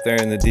people out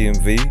there in the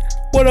DMV.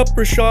 What up,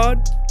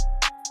 Rashad?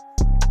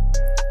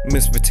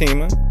 Miss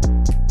Fatima.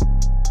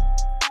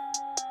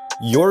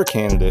 Your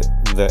candidate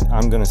that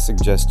I'm going to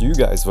suggest you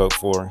guys vote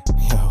for,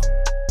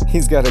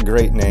 he's got a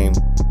great name.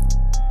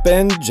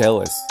 Ben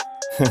Jealous.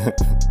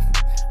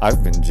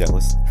 I've been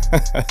jealous.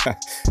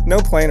 No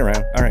playing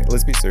around. All right,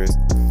 let's be serious.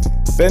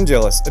 Ben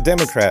Jealous, a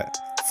Democrat,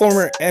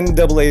 former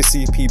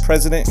NAACP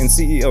president and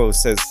CEO,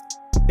 says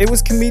it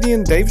was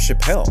comedian Dave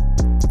Chappelle,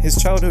 his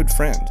childhood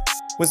friend,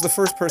 was the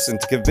first person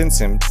to convince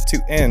him to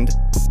end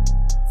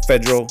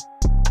federal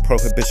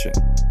prohibition.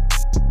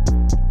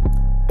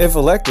 If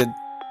elected,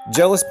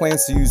 Jealous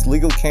plans to use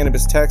legal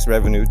cannabis tax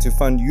revenue to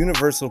fund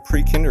universal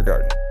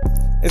pre-kindergarten.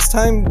 It's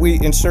time we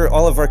ensure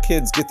all of our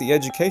kids get the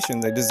education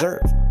they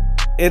deserve.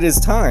 It is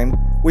time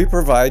we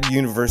provide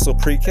universal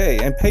pre-K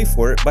and pay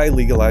for it by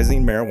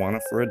legalizing marijuana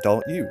for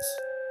adult use.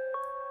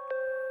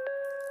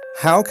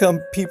 How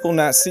come people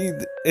not see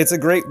it's a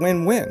great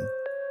win-win?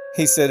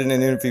 He said in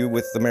an interview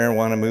with the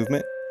marijuana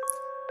movement.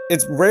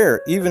 It's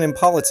rare, even in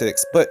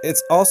politics, but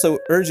it's also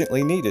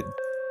urgently needed.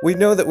 We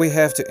know that we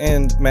have to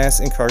end mass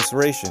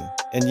incarceration,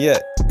 and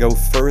yet go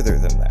further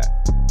than that.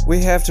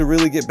 We have to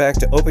really get back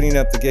to opening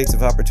up the gates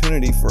of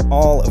opportunity for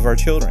all of our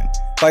children.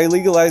 By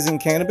legalizing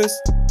cannabis,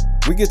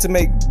 we get to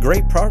make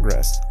great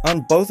progress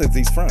on both of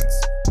these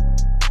fronts.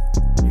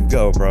 You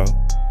go, bro.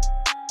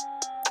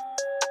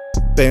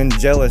 Been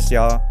jealous,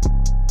 y'all.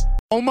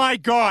 Oh my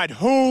God,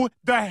 who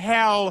the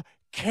hell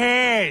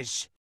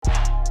cares?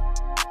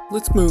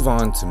 Let's move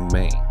on to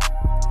Maine.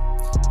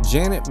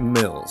 Janet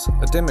Mills,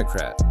 a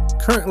Democrat,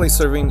 currently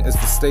serving as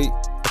the state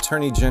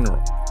attorney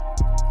general.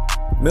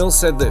 Mills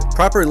said that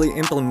properly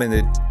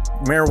implemented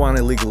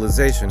marijuana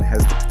legalization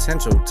has the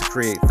potential to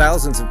create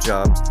thousands of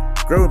jobs,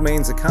 grow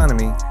Maine's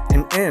economy,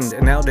 and end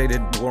an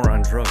outdated war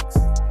on drugs.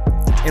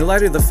 In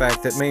light of the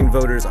fact that Maine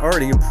voters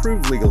already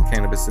approved legal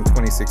cannabis in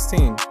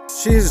 2016,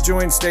 she has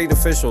joined state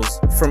officials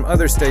from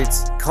other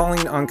states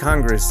calling on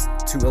Congress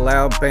to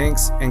allow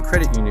banks and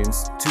credit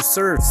unions to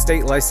serve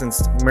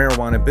state-licensed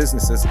marijuana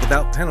businesses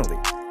without penalty,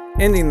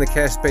 ending the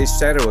cash-based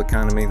shadow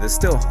economy that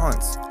still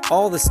haunts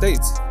all the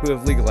states who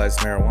have legalized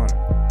marijuana.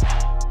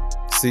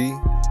 See,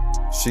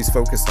 she's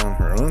focused on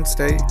her own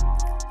state,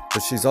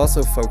 but she's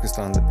also focused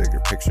on the bigger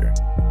picture.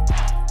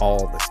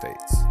 All the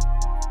states.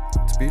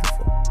 It's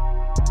beautiful.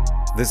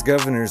 This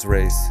governor's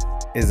race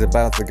is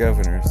about the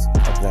governors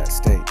of that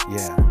state,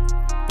 yeah.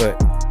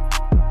 But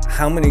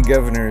how many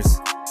governors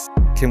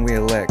can we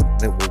elect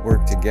that will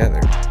work together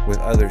with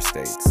other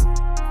states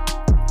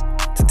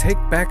to take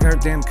back our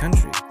damn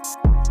country?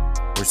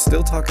 We're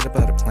still talking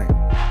about a plan.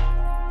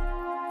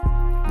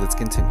 Let's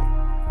continue.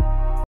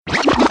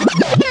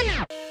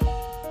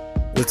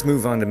 Let's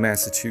move on to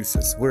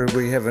Massachusetts, where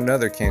we have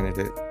another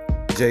candidate,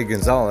 Jay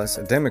Gonzalez,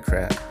 a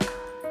Democrat,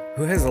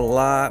 who has a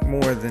lot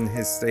more than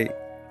his state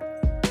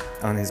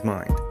on his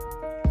mind.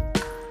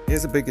 He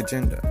has a big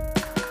agenda.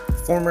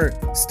 Former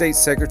State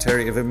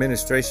Secretary of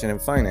Administration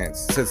and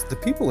Finance says the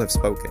people have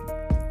spoken.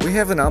 We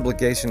have an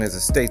obligation as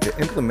a state to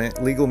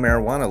implement legal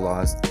marijuana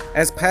laws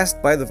as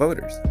passed by the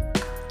voters,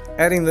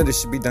 adding that it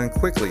should be done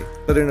quickly,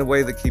 but in a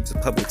way that keeps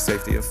public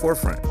safety at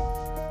forefront.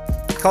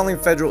 Calling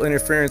federal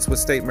interference with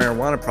state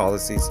marijuana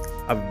policies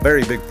a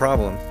very big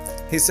problem,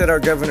 he said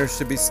our governors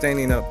should be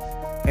standing up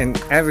and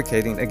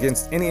advocating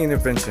against any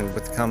intervention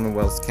with the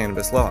Commonwealth's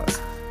cannabis laws.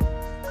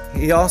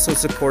 He also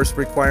supports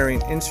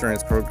requiring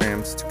insurance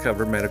programs to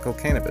cover medical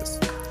cannabis.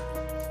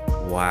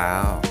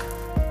 Wow.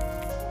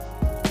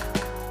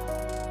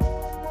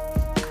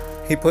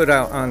 He put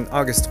out on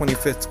August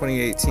 25th,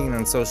 2018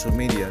 on social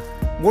media,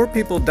 more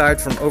people died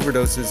from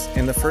overdoses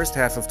in the first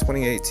half of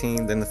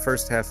 2018 than the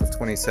first half of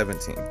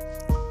 2017.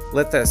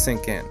 Let that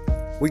sink in.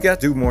 We got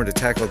to do more to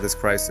tackle this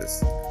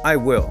crisis. I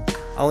will.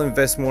 I'll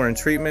invest more in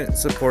treatment,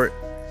 support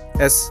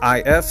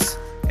SIFs,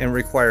 and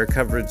require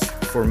coverage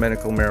for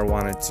medical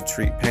marijuana to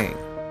treat pain.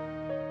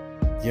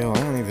 Yo,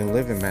 I don't even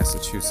live in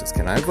Massachusetts.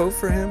 Can I vote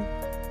for him?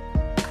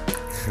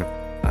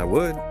 I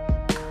would.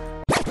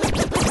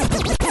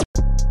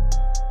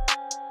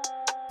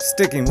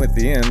 Sticking with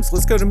the M's,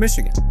 let's go to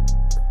Michigan.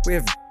 We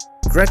have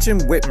Gretchen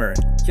Whitmer,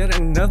 yet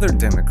another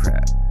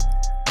Democrat.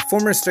 A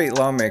former state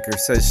lawmaker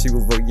says she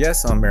will vote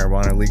yes on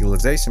marijuana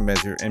legalization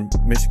measure in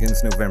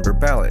Michigan's November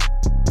ballot,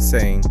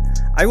 saying,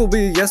 "I will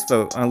be a yes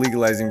vote on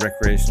legalizing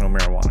recreational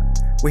marijuana.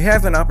 We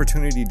have an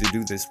opportunity to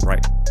do this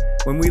right.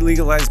 When we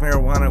legalize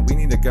marijuana, we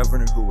need a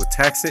governor who will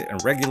tax it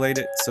and regulate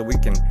it so we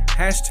can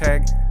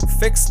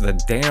 #fix the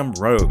damn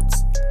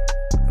roads."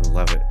 I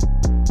love it.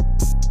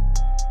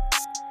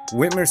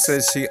 Whitmer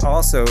says she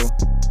also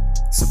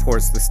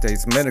supports the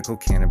state's medical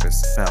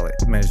cannabis ballot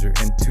measure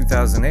in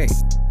 2008.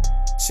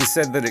 She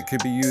said that it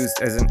could be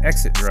used as an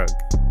exit drug,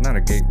 not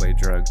a gateway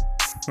drug.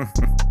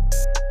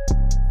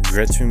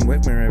 Gretchen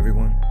Whitmer,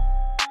 everyone.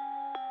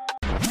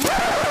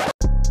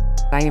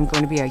 I am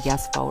going to be a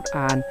yes vote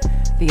on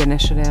the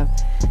initiative.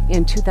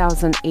 In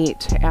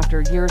 2008,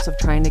 after years of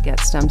trying to get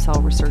stem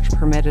cell research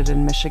permitted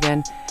in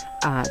Michigan,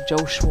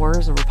 Joe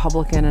Schwarz, a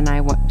Republican, and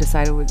I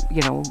decided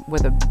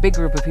with a big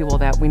group of people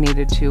that we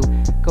needed to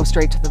go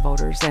straight to the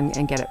voters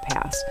and get it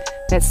passed.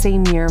 That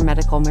same year,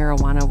 medical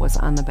marijuana was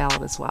on the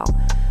ballot as well.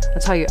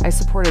 I'll tell you, I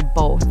supported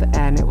both,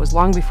 and it was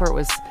long before it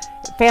was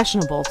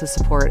fashionable to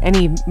support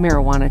any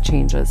marijuana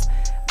changes.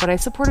 But I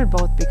supported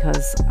both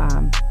because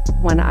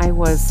when I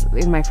was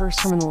in my first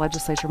term in the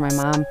legislature, my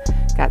mom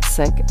got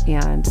sick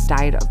and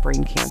died of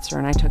brain cancer,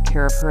 and I took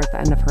care of her at the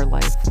end of her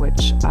life,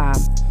 which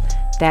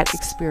that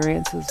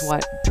experience is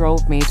what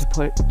drove me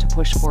to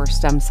push for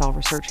stem cell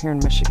research here in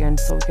Michigan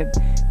so we could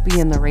be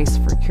in the race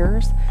for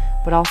cures,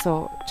 but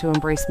also to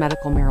embrace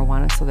medical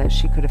marijuana so that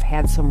she could have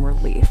had some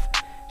relief.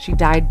 She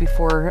died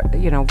before,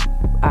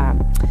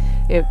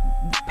 it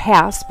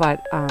passed,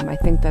 but I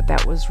think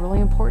that was really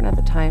important at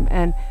the time.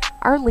 And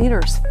our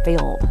leaders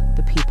failed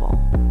the people.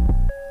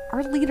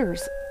 Our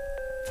leaders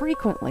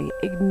frequently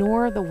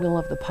ignore the will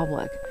of the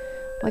public.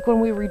 Like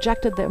when we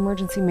rejected the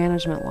emergency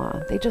management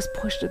law, they just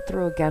pushed it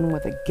through again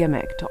with a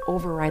gimmick to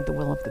override the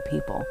will of the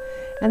people.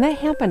 And that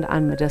happened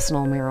on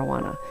medicinal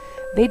marijuana.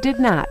 They did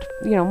not.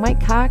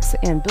 Mike Cox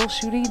and Bill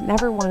Schuette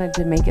never wanted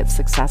to make it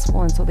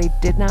successful, and so they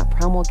did not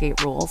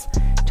promulgate rules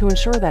to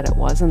ensure that it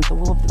wasn't. The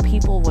will of the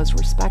people was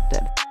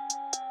respected.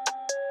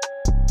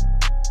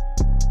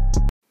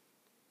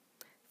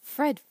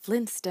 Fred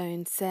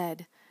Flintstone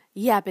said,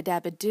 "Yabba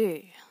dabba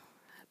doo,"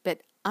 but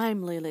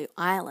I'm Lulu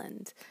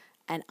Island,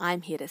 and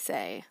I'm here to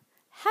say,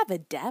 have a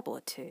dab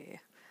or two,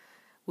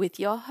 with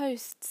your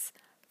hosts,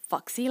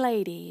 Foxy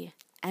Lady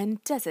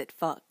and Desert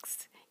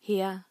Fox,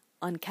 here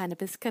on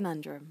Cannabis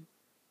Conundrum.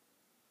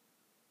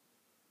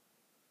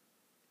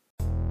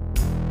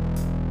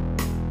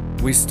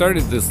 We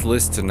started this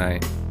list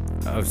tonight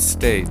of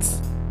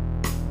states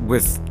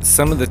with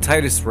some of the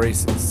tightest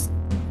races.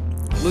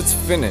 Let's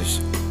finish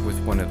with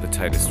one of the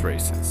tightest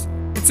races.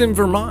 It's in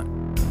Vermont,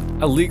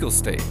 a legal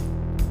state.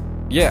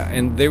 Yeah,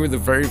 and they were the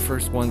very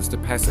first ones to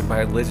pass it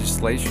by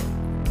legislation.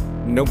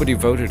 Nobody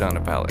voted on a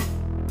ballot.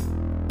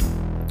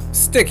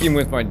 Sticking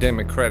with my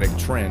Democratic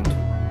trend,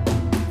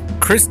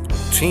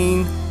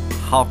 Christine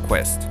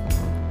Hallquist.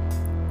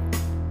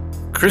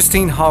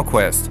 Christine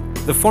Hallquist,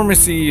 the former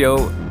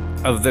CEO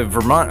of the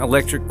Vermont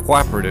Electric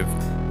Cooperative,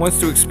 wants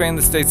to expand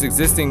the state's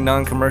existing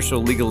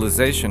non-commercial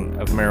legalization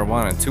of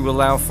marijuana to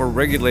allow for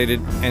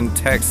regulated and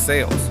taxed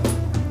sales.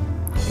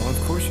 Well,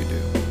 of course you do.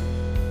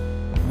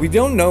 We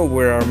don't know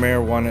where our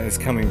marijuana is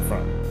coming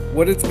from,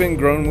 what it's been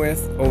grown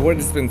with, or what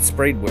it's been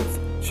sprayed with,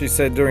 she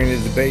said during a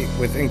debate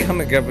with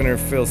incumbent Governor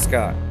Phil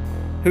Scott,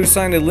 who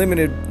signed a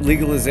limited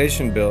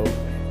legalization bill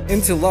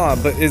into law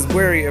but is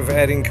wary of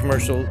adding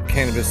commercial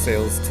cannabis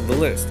sales to the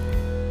list.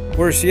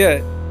 Worse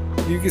yet,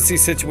 you can see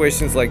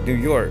situations like New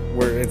York,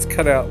 where it's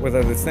cut out with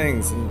other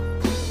things and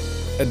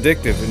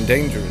addictive and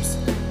dangerous.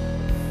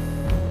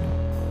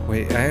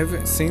 Wait, I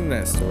haven't seen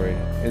that story.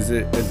 Is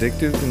it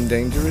addictive and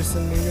dangerous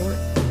in New York?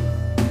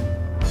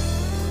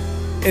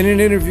 In an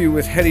interview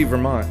with Hetty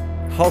Vermont,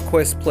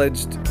 Hallquist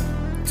pledged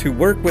to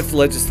work with the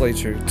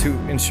legislature to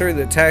ensure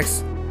that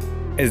tax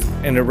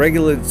and a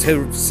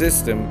regulative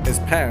system is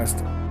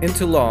passed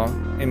into law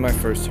in my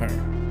first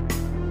term.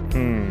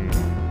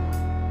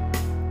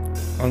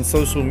 On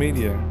social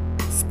media,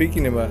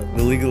 speaking about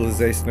the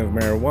legalization of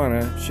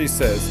marijuana, she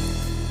says,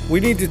 "We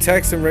need to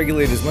tax and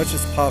regulate as much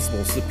as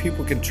possible so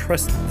people can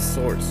trust the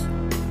source."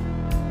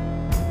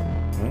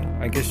 Well,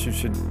 I guess you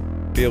should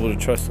be able to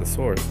trust the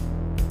source.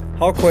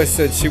 Hallquist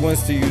said she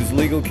wants to use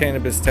legal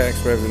cannabis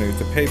tax revenue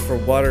to pay for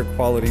water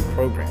quality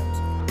programs.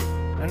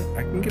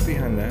 I can get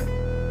behind that.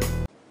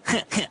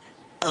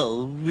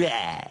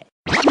 Alright.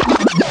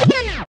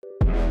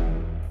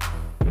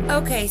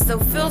 Okay, so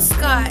Phil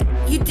Scott,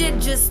 you did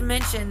just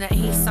mention that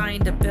he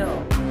signed a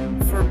bill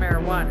for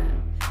marijuana,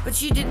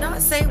 but you did not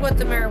say what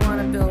the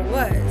marijuana bill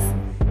was.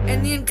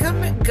 And the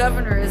incumbent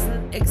governor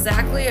isn't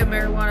exactly a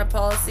marijuana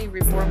policy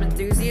reform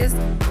enthusiast,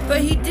 but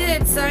he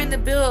did sign the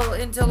bill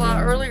into law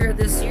earlier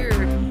this year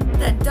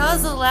that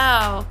does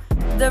allow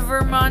the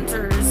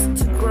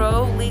Vermonters to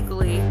grow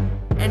legally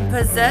and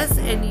possess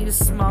and use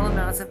small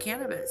amounts of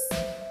cannabis.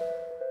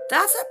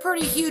 That's a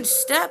pretty huge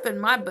step in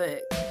my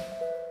book.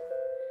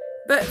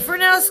 But for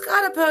now,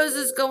 Scott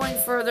opposes going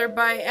further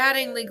by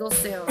adding legal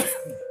sales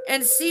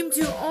and seemed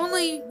to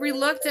only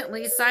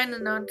reluctantly sign the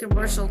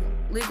non-commercial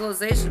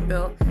legalization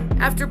bill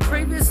after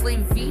previously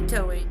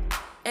vetoing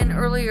an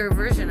earlier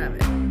version of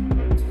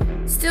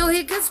it. Still,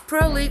 he gets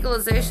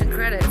pro-legalization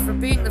credit for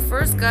being the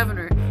first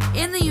governor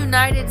in the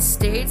United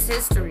States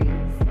history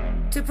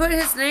to put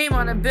his name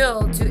on a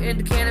bill to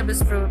end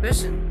cannabis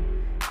prohibition.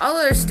 All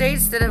other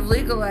states that have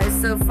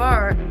legalized so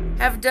far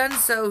have done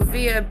so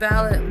via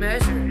ballot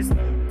measures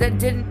that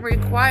didn't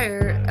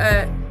require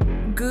a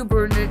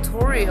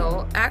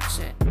gubernatorial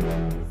action.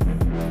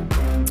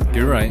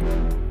 You're right.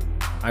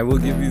 I will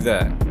give you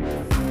that.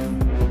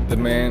 The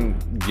man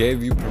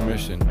gave you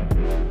permission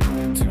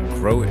to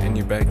grow it in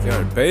your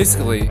backyard.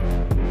 Basically,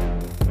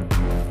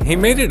 he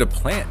made it a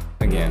plant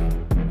again.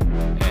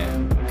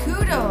 And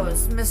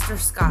kudos, Mr.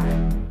 Scott.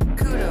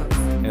 Kudos.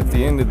 At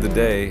the end of the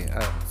day,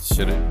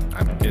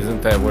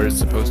 isn't that where it's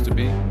supposed to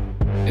be?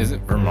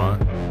 Isn't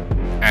Vermont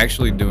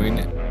actually doing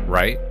it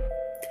right?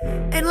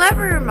 And let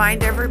me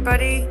remind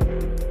everybody,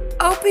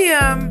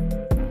 opium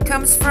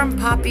comes from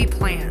poppy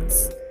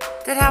plants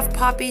that have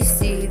poppy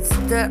seeds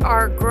that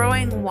are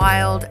growing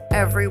wild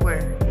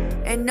everywhere.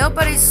 And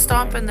nobody's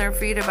stomping their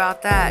feet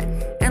about that.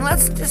 And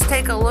let's just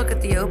take a look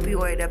at the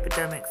opioid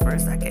epidemic for a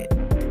second.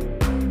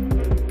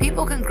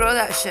 People can grow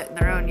that shit in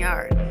their own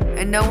yard,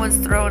 and no one's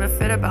throwing a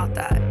fit about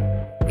that.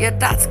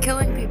 Yet that's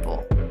killing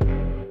people.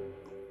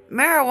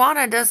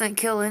 Marijuana doesn't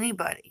kill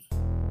anybody.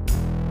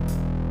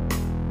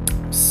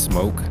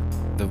 Smoke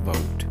the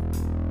vote.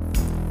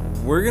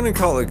 We're gonna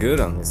call it good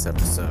on this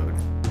episode.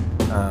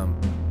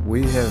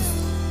 We have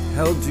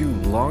held you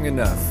long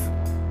enough.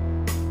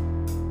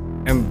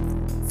 And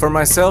for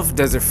myself,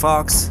 Desert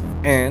Fox,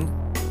 and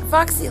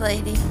Foxy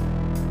Lady,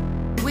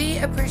 we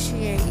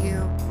appreciate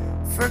you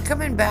for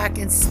coming back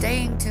and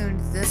staying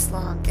tuned this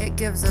long. It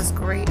gives us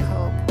great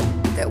hope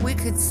that we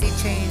could see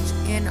change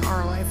in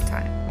our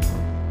lifetime.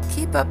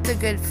 Keep up the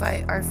good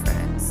fight, our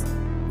friends.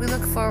 We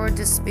look forward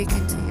to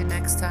speaking to you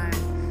next time,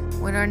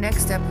 when our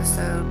next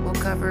episode will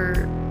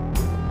cover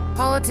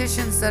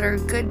politicians that are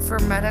good for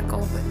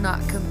medical but not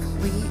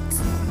complete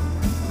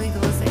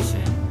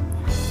legalization.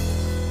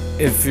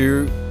 If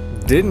you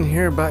didn't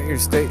hear about your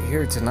state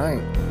here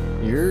tonight,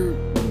 you're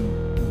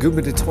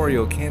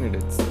gubernatorial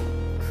candidates,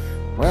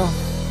 well,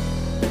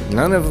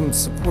 none of them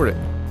support it.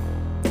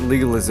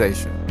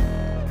 Legalization.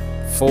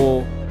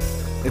 Full,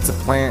 it's a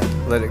plant,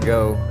 let it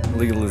go,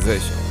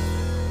 legalization.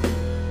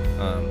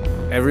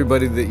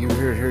 Everybody that you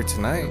heard here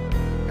tonight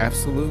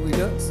absolutely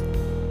does.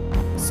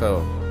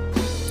 So,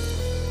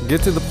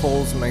 get to the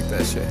polls and make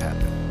that shit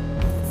happen.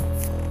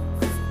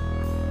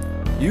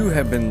 You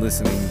have been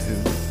listening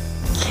to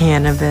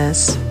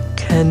Cannabis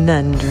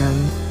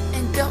Conundrum.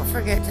 And don't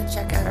forget to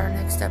check out our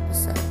next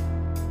episode.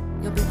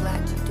 You'll be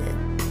glad you did.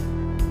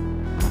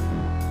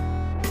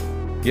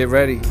 Get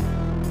ready.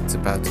 It's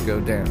about to go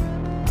down.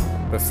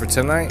 But for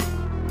tonight,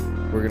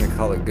 we're gonna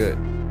call it good.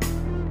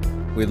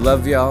 We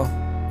love y'all.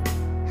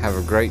 Have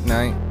a great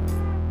night.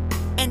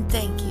 And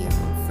thank you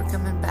for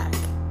coming back.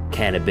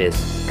 Cannabis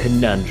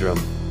Conundrum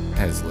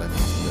has left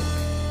his book.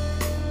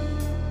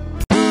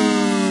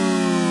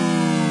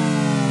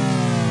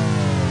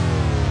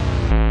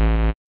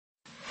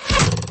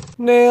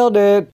 Nailed it.